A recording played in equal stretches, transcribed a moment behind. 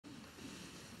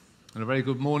And a very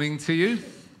good morning to you.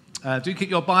 Do keep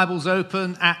your Bibles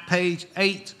open at page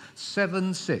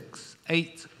 876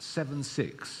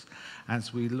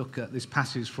 as we look at this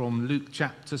passage from Luke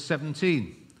chapter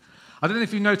 17. I don't know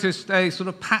if you noticed a sort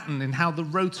of pattern in how the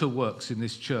rota works in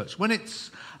this church. When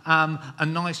it's a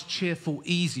nice, cheerful,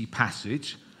 easy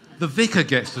passage, the vicar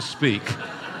gets to speak.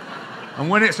 And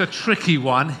when it's a tricky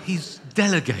one, he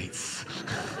delegates.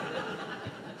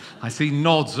 I see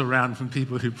nods around from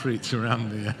people who preach around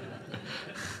me.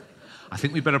 I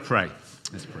think we better pray.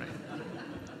 Let's pray.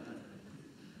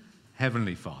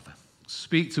 Heavenly Father,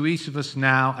 speak to each of us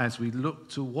now as we look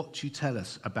to what you tell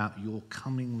us about your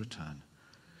coming return.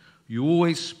 You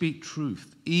always speak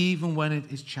truth, even when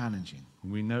it is challenging,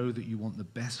 and we know that you want the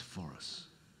best for us.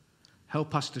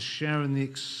 Help us to share in the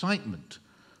excitement,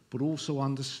 but also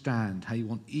understand how you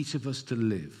want each of us to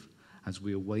live as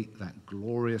we await that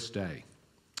glorious day.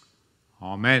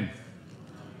 Amen.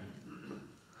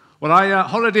 Well, I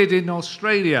holidayed in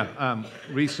Australia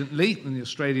recently, in the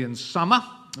Australian summer.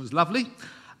 It was lovely.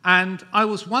 And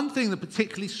one thing that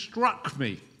particularly struck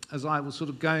me as I was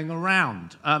sort of going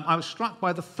around. I was struck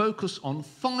by the focus on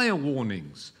fire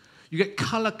warnings. You get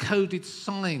colour-coded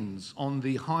signs on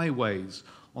the highways,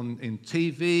 in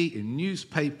TV, in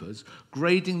newspapers,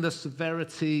 grading the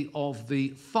severity of the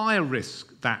fire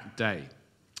risk that day.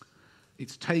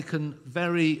 It's taken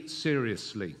very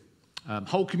seriously.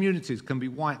 Whole communities can be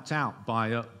wiped out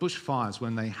by bushfires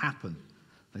when they happen.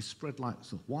 They spread like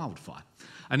sort of wildfire.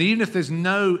 And even if there's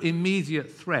no immediate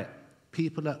threat,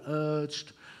 people are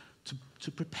urged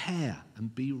to prepare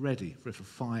and be ready for if a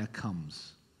fire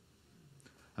comes.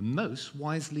 And most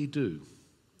wisely do,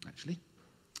 actually.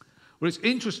 Well, it's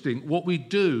interesting what we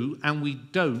do and we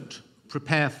don't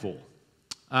prepare for,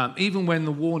 even when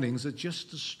the warnings are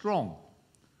just as strong.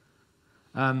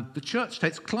 The church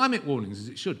takes climate warnings, as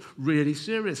it should, really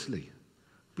seriously.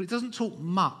 But it doesn't talk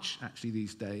much, actually,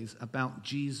 these days about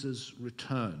Jesus'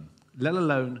 return, let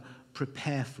alone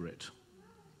prepare for it.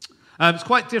 It's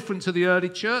quite different to the early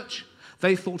church.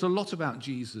 They thought a lot about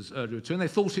Jesus' early return. They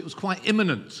thought it was quite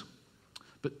imminent.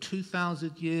 But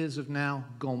 2,000 years have now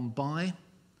gone by,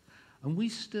 and we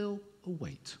still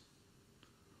await.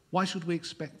 Why should we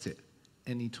expect it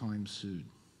anytime soon?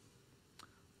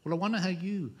 Well, I wonder how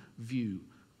you view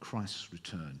Christ's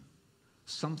return.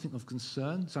 Something of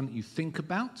concern, something you think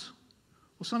about,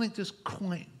 or something just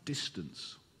quite distant,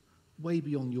 way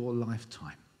beyond your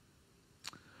lifetime?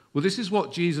 Well, this is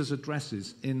what Jesus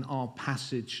addresses in our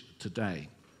passage today.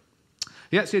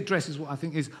 He actually addresses what I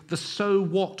think is the so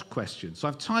what question. So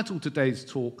I've titled today's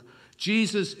talk,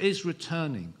 Jesus is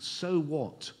returning, so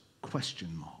what?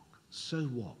 Question mark. So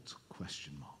what?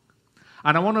 Question mark.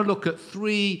 And I want to look at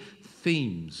three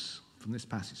themes from this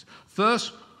passage.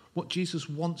 First, what Jesus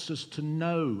wants us to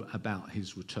know about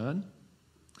his return.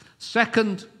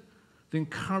 Second, the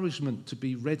encouragement to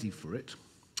be ready for it.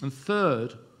 And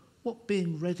third, what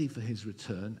being ready for his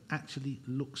return actually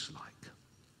looks like.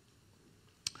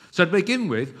 So to begin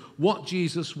with, what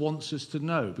Jesus wants us to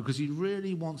know, because he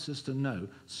really wants us to know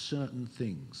certain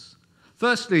things.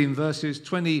 Firstly, in verses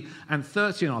 20 and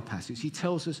 30 in our passage, he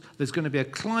tells us there's going to be a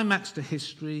climax to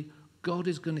history. God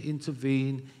is going to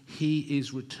intervene. He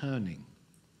is returning.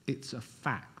 It's a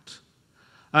fact.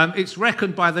 It's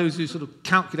reckoned by those who sort of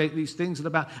calculate these things that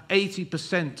about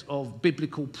 80% of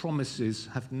biblical promises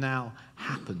have now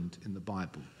happened in the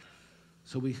Bible.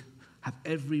 So we have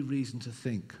every reason to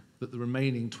think that the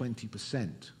remaining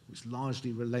 20%, which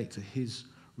largely relate to his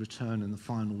return in the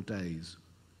final days,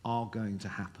 are going to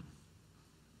happen.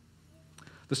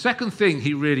 The second thing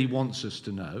he really wants us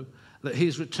to know, that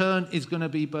his return is going to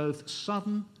be both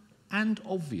sudden and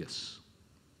obvious.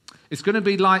 It's going to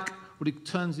be like what he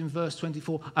turns in verse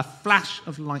 24, a flash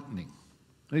of lightning.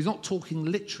 And he's not talking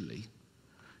literally.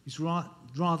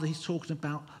 Rather, he's talking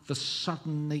about the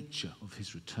sudden nature of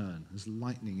his return, as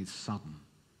lightning is sudden.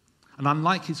 And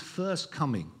unlike his first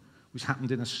coming, which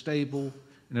happened in a stable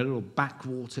in a little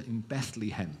backwater in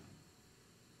Bethlehem,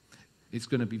 it's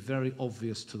going to be very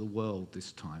obvious to the world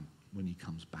this time when he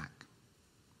comes back.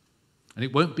 And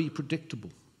it won't be predictable.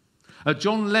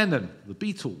 John Lennon, the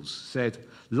Beatles, said,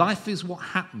 "Life is what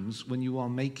happens when you are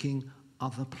making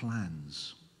other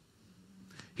plans."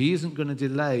 He isn't going to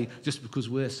delay just because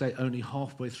we're, say, only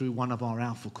halfway through one of our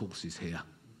Alpha courses here.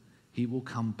 He will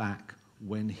come back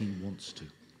when he wants to.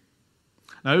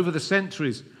 Now, over the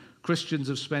centuries, Christians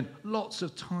have spent lots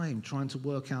of time trying to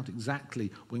work out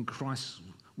exactly when Christ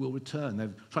will return.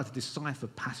 They've tried to decipher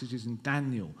passages in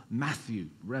Daniel, Matthew,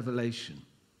 Revelation.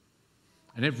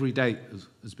 And every date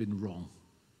has been wrong.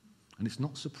 And it's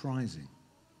not surprising.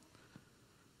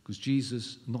 Because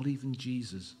Jesus, not even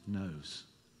Jesus, knows.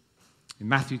 In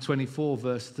Matthew 24,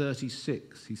 verse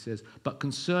 36, he says, "But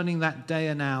concerning that day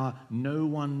and hour, no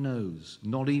one knows,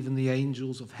 not even the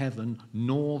angels of heaven,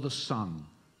 nor the Son,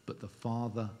 but the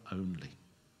Father only."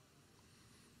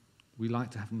 We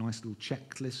like to have nice little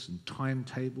checklists and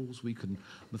timetables we can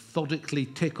methodically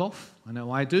tick off. I know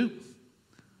I do.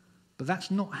 But that's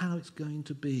not how it's going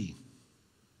to be.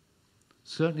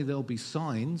 Certainly there'll be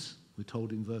signs, we're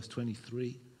told in verse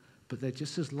 23, but they're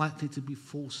just as likely to be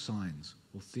false signs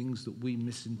or things that we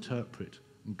misinterpret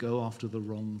and go after the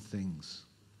wrong things.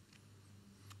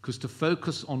 Because to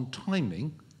focus on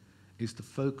timing is to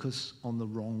focus on the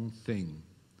wrong thing.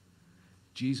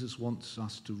 Jesus wants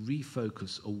us to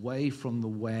refocus away from the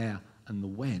where and the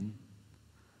when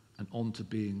and on to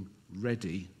being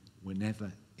ready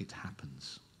whenever it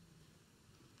happens.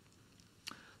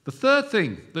 The third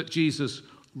thing that Jesus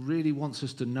really wants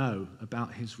us to know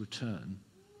about his return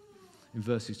in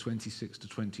verses 26 to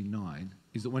 29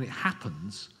 is that when it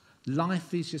happens,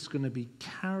 life is just going to be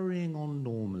carrying on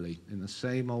normally in the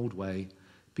same old way,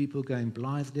 people going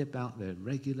blithely about their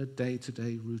regular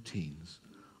day-to-day routines,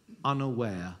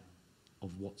 unaware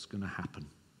of what's going to happen.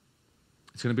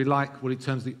 It's going to be like what he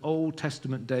terms the Old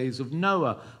Testament days of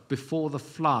Noah before the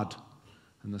flood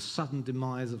and the sudden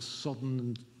demise of Sodom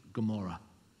and Gomorrah.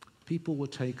 People were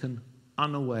taken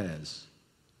unawares,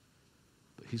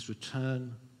 but his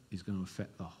return is going to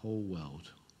affect the whole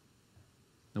world.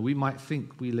 Now, we might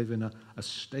think we live in a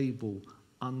stable,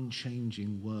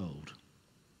 unchanging world,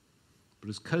 but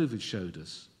as COVID showed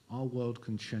us, our world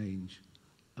can change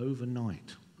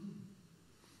overnight.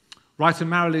 Writer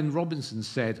Marilyn Robinson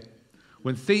said,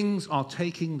 "When things are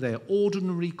taking their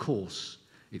ordinary course,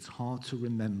 it's hard to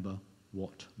remember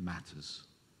what matters.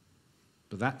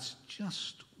 But that's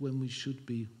just when we should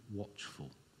be watchful,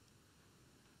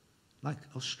 like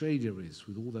Australia is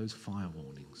with all those fire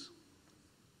warnings."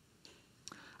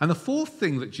 And the fourth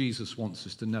thing that Jesus wants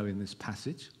us to know in this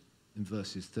passage, in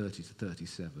verses 30 to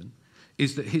 37,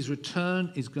 is that his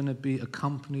return is going to be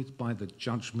accompanied by the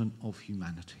judgment of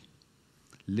humanity,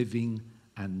 living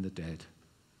and the dead.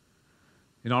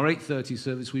 In our 8:30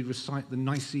 service, we recite the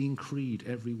Nicene Creed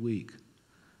every week.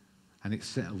 And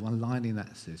it's one line in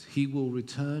that says, "He will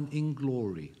return in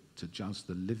glory to judge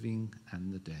the living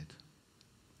and the dead."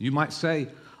 You might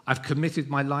say, "I've committed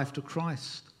my life to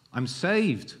Christ. I'm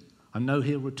saved. I know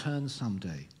he'll return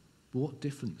someday." But what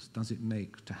difference does it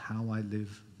make to how I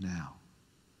live now?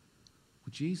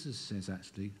 Well, Jesus says,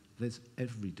 actually, there's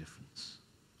every difference.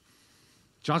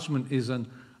 Judgment is an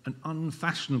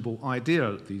unfashionable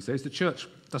idea these days. The church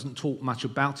doesn't talk much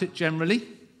about it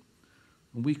generally.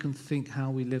 And we can think how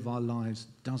we live our lives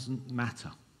doesn't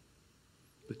matter.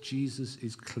 But Jesus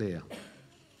is clear.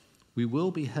 We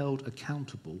will be held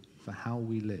accountable for how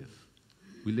we live.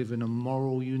 We live in a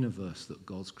moral universe that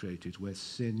God's created where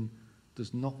sin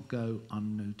does not go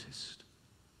unnoticed.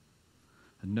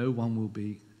 And no one will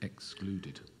be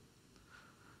excluded.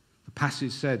 The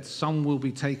passage said, some will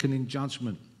be taken in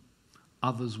judgment,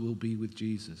 others will be with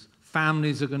Jesus.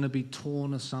 Families are going to be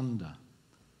torn asunder.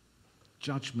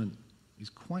 Judgment is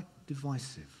quite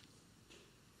divisive.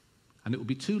 And it will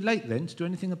be too late then to do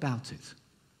anything about it.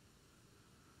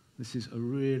 This is a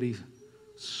really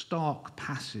stark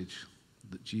passage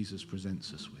that Jesus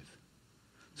presents us with.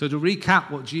 So to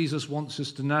recap what Jesus wants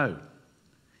us to know,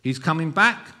 he's coming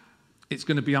back, it's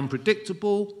going to be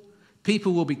unpredictable,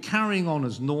 people will be carrying on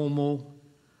as normal,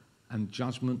 and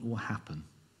judgment will happen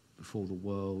before the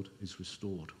world is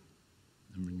restored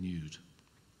and renewed.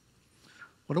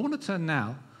 Well, I want to turn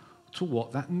now to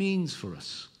what that means for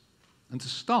us. And to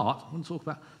start, I want to talk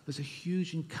about there's a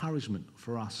huge encouragement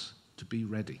for us to be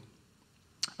ready.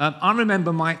 I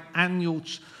remember my annual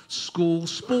school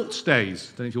sports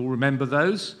days. I don't know if you all remember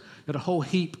those. We had a whole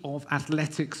heap of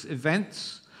athletics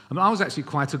events. I mean, I was actually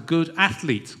quite a good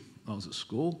athlete when I was at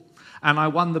school. And I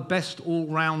won the best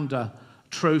all-rounder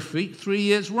trophy 3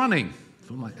 years running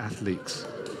for my athletes.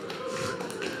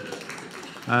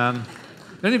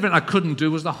 The only event I couldn't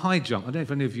do was the high jump. I don't know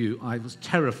if any of you, I was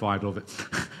terrified of it.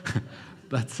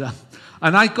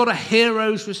 And I got a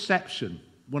hero's reception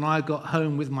when I got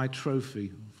home with my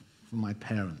trophy from my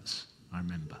parents, I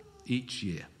remember, each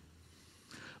year.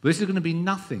 But this is going to be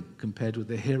nothing compared with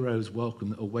the hero's welcome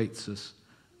that awaits us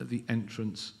at the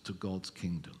entrance to God's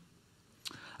kingdom.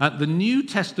 The New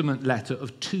Testament letter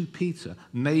of 2 Peter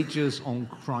majors on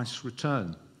Christ's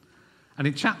return. And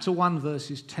in chapter 1,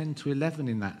 verses 10 to 11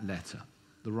 in that letter,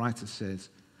 the writer says,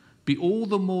 "Be all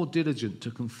the more diligent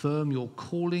to confirm your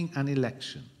calling and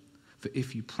election, for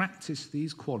if you practice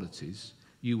these qualities,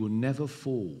 you will never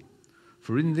fall,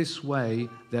 For in this way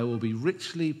there will be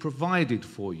richly provided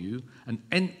for you an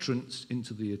entrance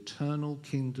into the eternal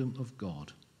kingdom of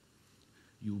God.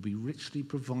 You will be richly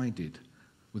provided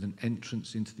with an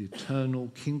entrance into the eternal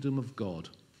kingdom of God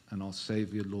and our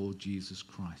Saviour, Lord Jesus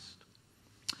Christ.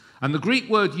 And the Greek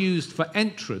word used for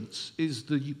entrance is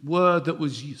the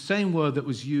same word that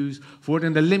was used for when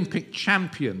an Olympic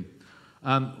champion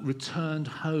returned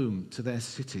home to their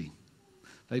city.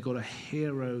 They got a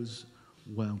hero's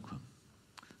welcome.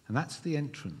 And that's the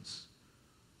entrance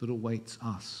that awaits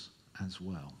us as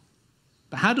well.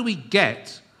 But how do we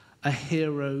get a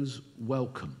hero's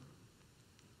welcome?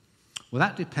 Well,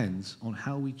 that depends on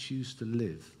how we choose to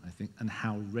live, I think, and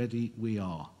how ready we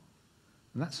are.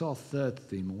 And that's our third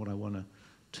theme and what I want to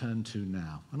turn to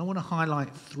now. And I want to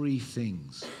highlight three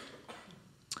things.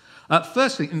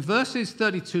 Firstly, in verses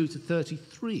 32 to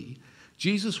 33,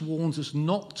 Jesus warns us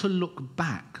not to look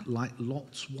back like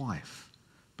Lot's wife,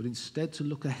 but instead to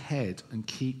look ahead and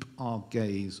keep our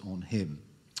gaze on him.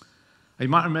 You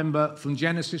might remember from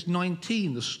Genesis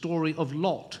 19, the story of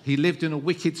Lot. He lived in a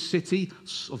wicked city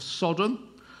of Sodom,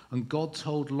 and God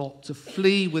told Lot to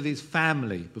flee with his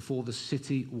family before the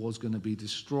city was going to be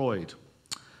destroyed.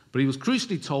 But he was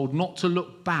crucially told not to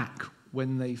look back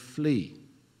when they flee.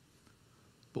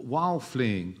 But while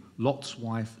fleeing, Lot's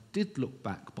wife did look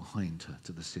back behind her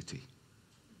to the city,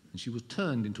 and she was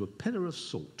turned into a pillar of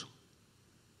salt.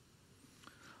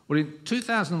 Well, in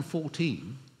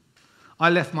 2014, I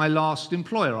left my last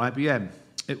employer, IBM.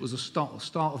 It was the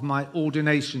start of my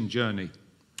ordination journey.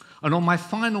 And on my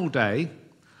final day,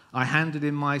 I handed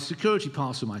in my security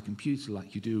pass to my computer,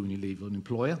 like you do when you leave an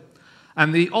employer.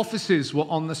 And the offices were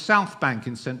on the South Bank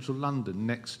in central London,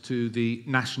 next to the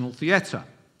National Theatre.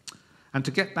 And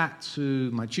to get back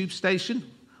to my tube station,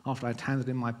 after I'd handed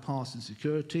in my pass and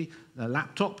security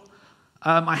laptop,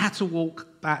 I had to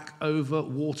walk back over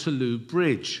Waterloo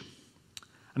Bridge.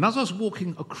 And as I was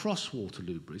walking across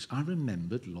Waterloo Bridge, I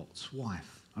remembered Lot's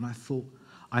wife. And I thought,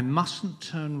 I mustn't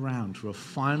turn round for a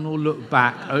final look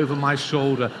back over my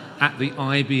shoulder at the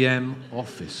IBM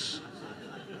office,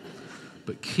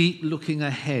 but keep looking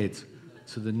ahead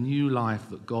to the new life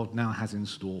that God now has in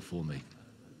store for me.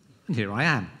 And here I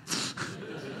am.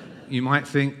 You might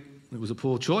think it was a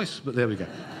poor choice, but there we go.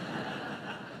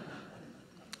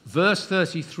 Verse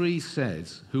 33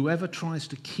 says, whoever tries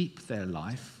to keep their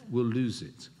life will lose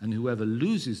it, and whoever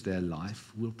loses their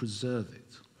life will preserve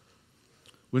it.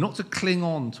 We're not to cling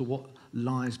on to what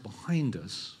lies behind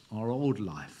us, our old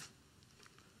life,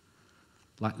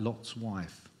 like Lot's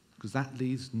wife, because that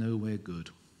leads nowhere good.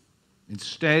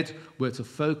 Instead, we're to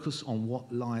focus on what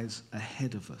lies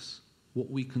ahead of us, what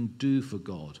we can do for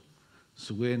God,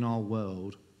 so we in our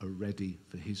world are ready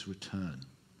for his return.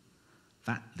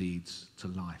 That leads to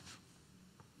life.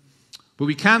 But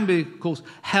we can be, of course,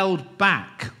 held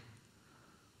back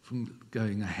from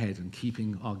going ahead and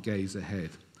keeping our gaze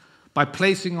ahead by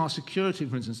placing our security,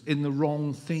 for instance, in the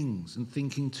wrong things and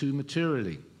thinking too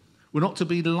materially. We're not to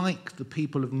be like the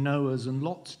people of Noah's and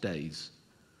Lot's days,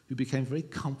 who became very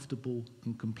comfortable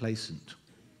and complacent,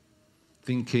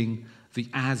 thinking the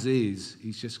as-is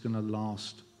is just going to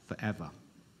last forever,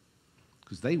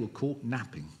 because they were caught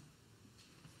napping.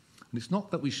 And it's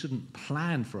not that we shouldn't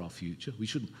plan for our future. We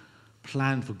shouldn't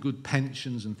plan for good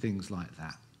pensions and things like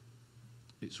that.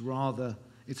 It's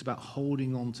about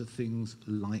holding on to things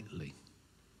lightly,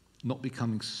 not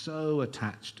becoming so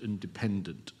attached and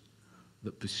dependent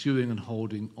that pursuing and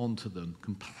holding onto them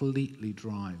completely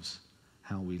drives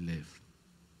how we live.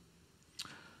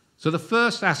 So the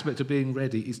first aspect of being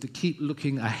ready is to keep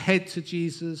looking ahead to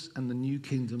Jesus and the new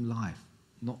kingdom life,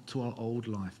 not to our old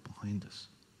life behind us.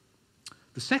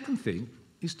 The second thing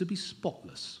is to be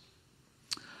spotless.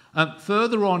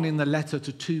 Further on in the letter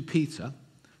to 2 Peter,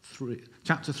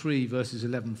 chapter 3, verses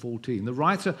 11-14, the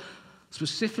writer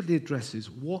specifically addresses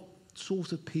what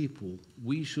sort of people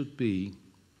we should be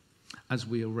as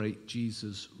we await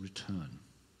Jesus' return.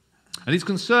 And he's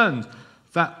concerned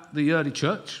that the early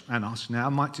church, and us now,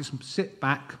 might just sit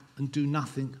back and do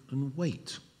nothing and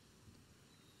wait.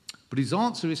 But his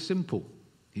answer is simple.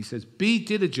 He says, be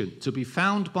diligent to be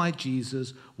found by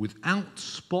Jesus without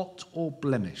spot or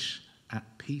blemish, at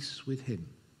peace with him.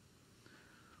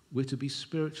 We're to be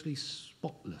spiritually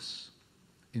spotless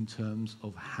in terms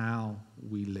of how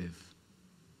we live.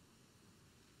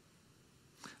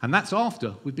 And that's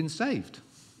after we've been saved.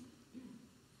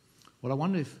 Well, I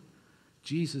wonder if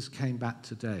Jesus came back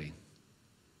today,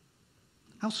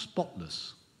 how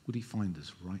spotless would he find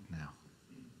us right now?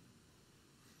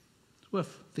 It's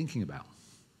worth thinking about.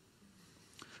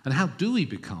 And how do we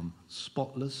become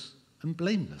spotless and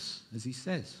blameless, as he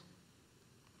says?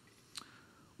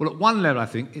 Well, at one level, I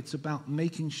think it's about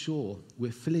making sure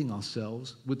we're filling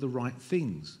ourselves with the right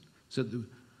things so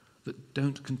that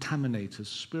don't contaminate us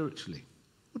spiritually.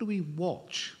 What do we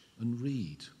watch and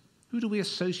read? Who do we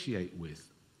associate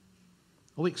with?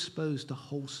 Are we exposed to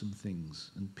wholesome things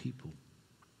and people?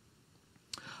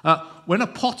 When a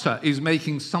potter is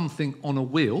making something on a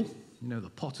wheel, the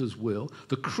potter's wheel,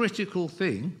 the critical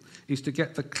thing is to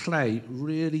get the clay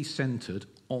really centered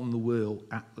on the wheel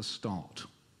at the start.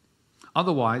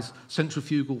 Otherwise,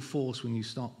 centrifugal force when you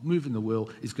start moving the wheel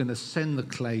is going to send the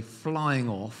clay flying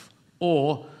off,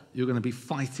 or you're going to be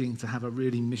fighting to have a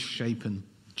really misshapen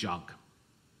jug.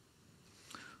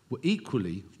 Well,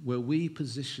 equally, where we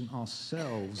position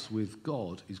ourselves with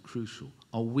God is crucial.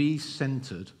 Are we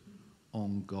centered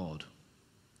on God?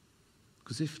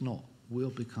 Because if not, we'll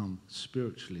become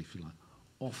spiritually, if you like,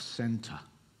 off-center.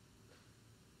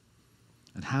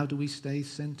 And how do we stay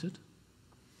centered?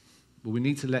 Well, we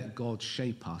need to let God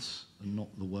shape us and not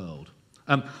the world.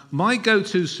 My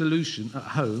go-to solution at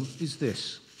home is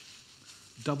this: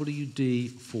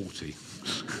 WD-40.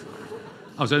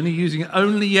 I was only using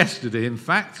it yesterday, in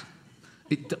fact.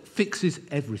 It fixes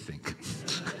everything.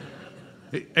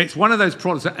 It's one of those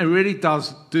products that it really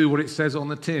does do what it says on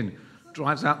the tin.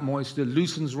 Drives out moisture,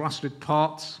 loosens rusted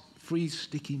parts, frees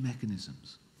sticky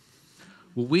mechanisms.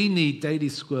 Well, we need daily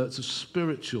squirts of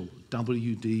spiritual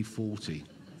WD-40.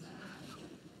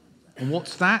 And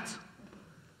what's that?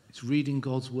 It's reading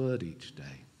God's word each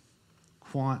day.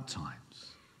 Quiet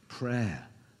times, prayer,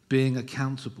 being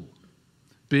accountable,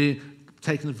 being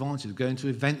taken advantage of, going to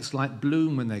events like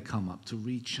Bloom when they come up to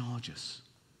recharge us.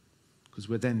 Because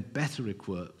we're then better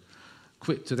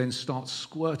equipped to then start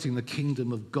squirting the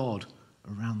kingdom of God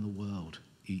around the world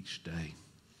each day.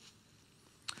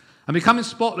 And becoming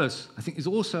spotless, I think, is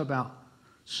also about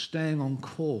staying on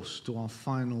course to our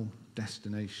final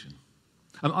destination.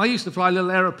 I used to fly little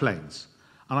aeroplanes,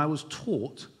 and I was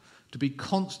taught to be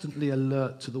constantly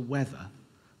alert to the weather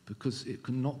because it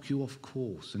can knock you off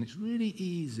course. And it's really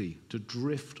easy to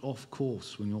drift off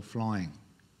course when you're flying.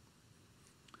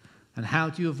 And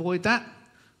how do you avoid that?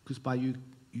 Because you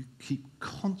keep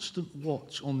constant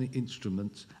watch on the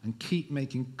instruments and keep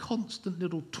making constant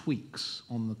little tweaks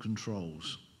on the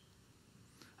controls.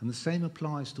 And the same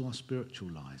applies to our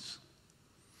spiritual lives.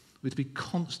 We're to be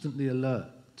constantly alert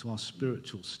to our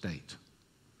spiritual state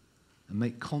and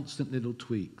make constant little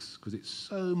tweaks, because it's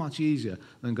so much easier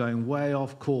than going way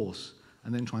off course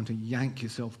and then trying to yank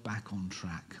yourself back on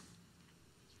track.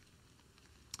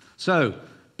 So,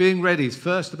 being ready is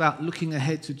first about looking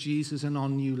ahead to Jesus and our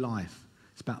new life.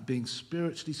 It's about being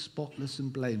spiritually spotless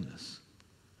and blameless.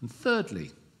 And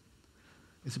thirdly,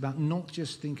 it's about not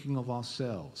just thinking of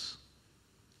ourselves.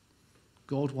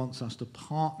 God wants us to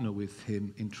partner with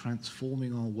him in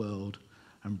transforming our world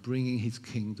and bringing his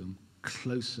kingdom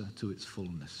closer to its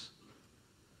fullness.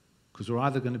 Because we're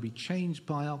either going to be changed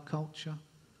by our culture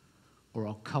or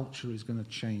our culture is going to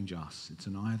change us. It's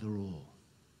an either or.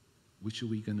 Which are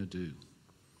we going to do?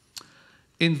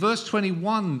 In verse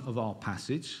 21 of our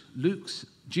passage,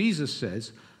 Jesus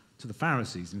says to the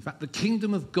Pharisees, in fact, the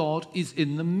kingdom of God is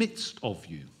in the midst of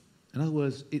you. In other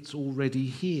words, it's already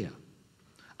here,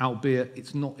 albeit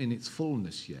it's not in its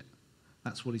fullness yet.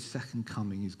 That's what his second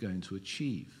coming is going to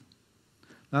achieve.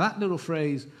 Now, that little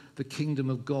phrase, the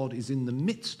kingdom of God is in the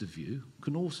midst of you,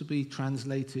 can also be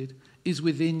translated, is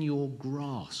within your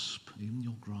grasp. In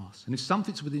your grasp. And if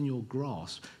something's within your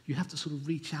grasp, you have to sort of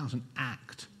reach out and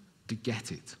act to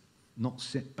get it, not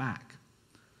sit back.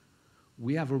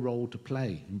 We have a role to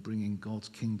play in bringing God's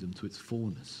kingdom to its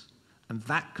fullness, and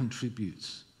that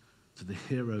contributes to the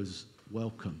hero's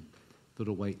welcome that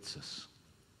awaits us.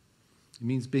 It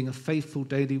means being a faithful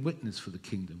daily witness for the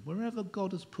kingdom, wherever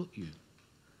God has put you.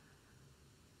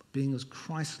 Being as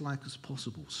Christ-like as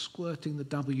possible, squirting the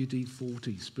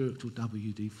WD-40, spiritual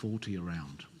WD-40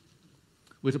 around.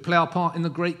 We're to play our part in the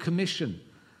Great Commission,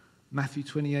 Matthew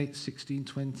 28, 16,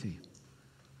 20.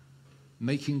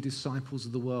 Making disciples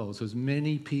of the world, so as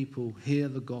many people hear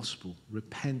the gospel,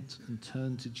 repent and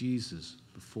turn to Jesus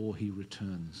before he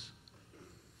returns.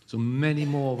 So many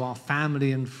more of our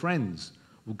family and friends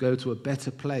will go to a better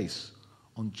place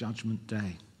on Judgment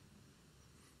Day.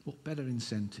 What better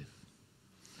incentive?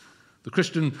 The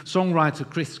Christian songwriter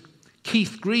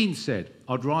Keith Green said,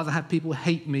 I'd rather have people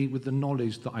hate me with the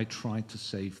knowledge that I tried to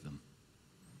save them.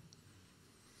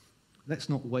 Let's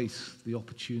not waste the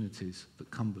opportunities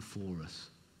that come before us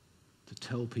to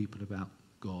tell people about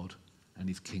God and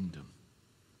his kingdom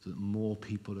so that more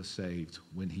people are saved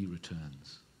when he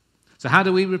returns. So how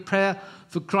do we prepare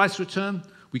for Christ's return?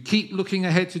 We keep looking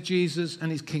ahead to Jesus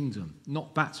and his kingdom,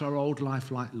 not back to our old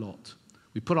life like Lot.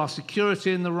 We put our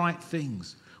security in the right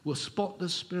things. We're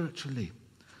spotless spiritually,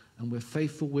 and we're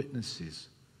faithful witnesses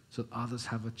so that others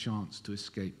have a chance to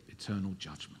escape eternal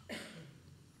judgment.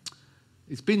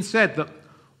 It's been said that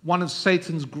one of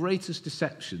Satan's greatest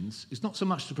deceptions is not so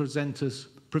much to prevent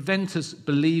us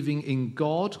believing in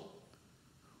God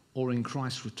or in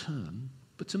Christ's return,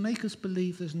 but to make us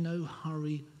believe there's no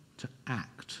hurry to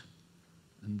act,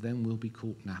 and then we'll be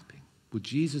caught napping. Well,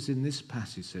 Jesus in this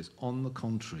passage says, on the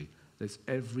contrary, there's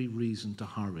every reason to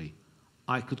hurry.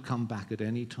 I could come back at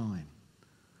any time.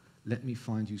 Let me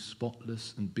find you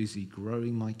spotless and busy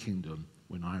growing my kingdom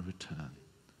when I return.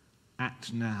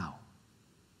 Act now.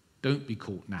 Don't be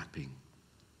caught napping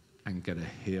and get a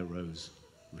hero's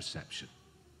reception.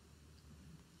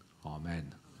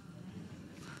 Amen.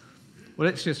 Well,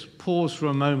 let's just pause for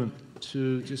a moment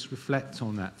to just reflect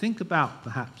on that. Think about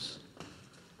perhaps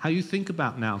how you think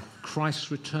about now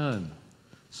Christ's return,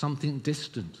 something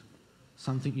distant,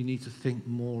 something you need to think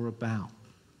more about.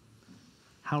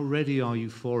 How ready are you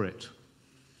for it?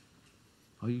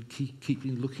 Are you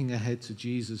keeping looking ahead to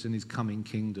Jesus and his coming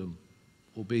kingdom,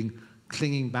 or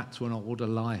clinging back to an older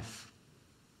life?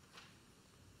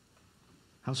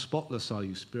 How spotless are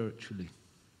you spiritually?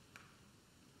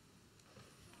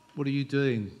 What are you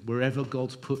doing wherever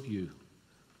God's put you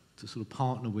to sort of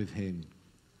partner with him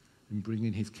in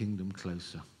bringing his kingdom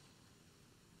closer?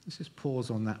 Let's just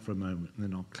pause on that for a moment, and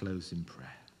then I'll close in prayer.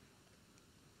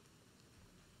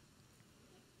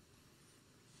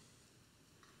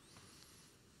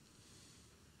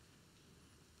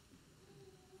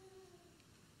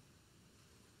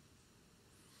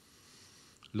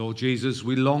 Lord Jesus,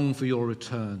 we long for your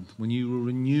return when you will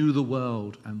renew the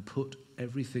world and put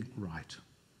everything right.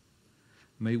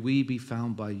 May we be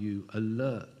found by you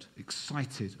alert,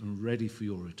 excited, and ready for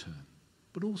your return,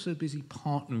 but also busy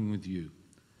partnering with you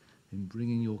in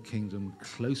bringing your kingdom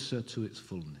closer to its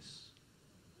fullness.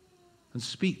 And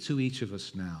speak to each of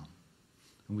us now,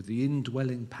 and with the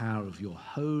indwelling power of your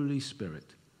Holy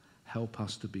Spirit, help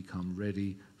us to become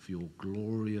ready for your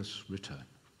glorious return.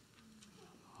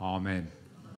 Amen.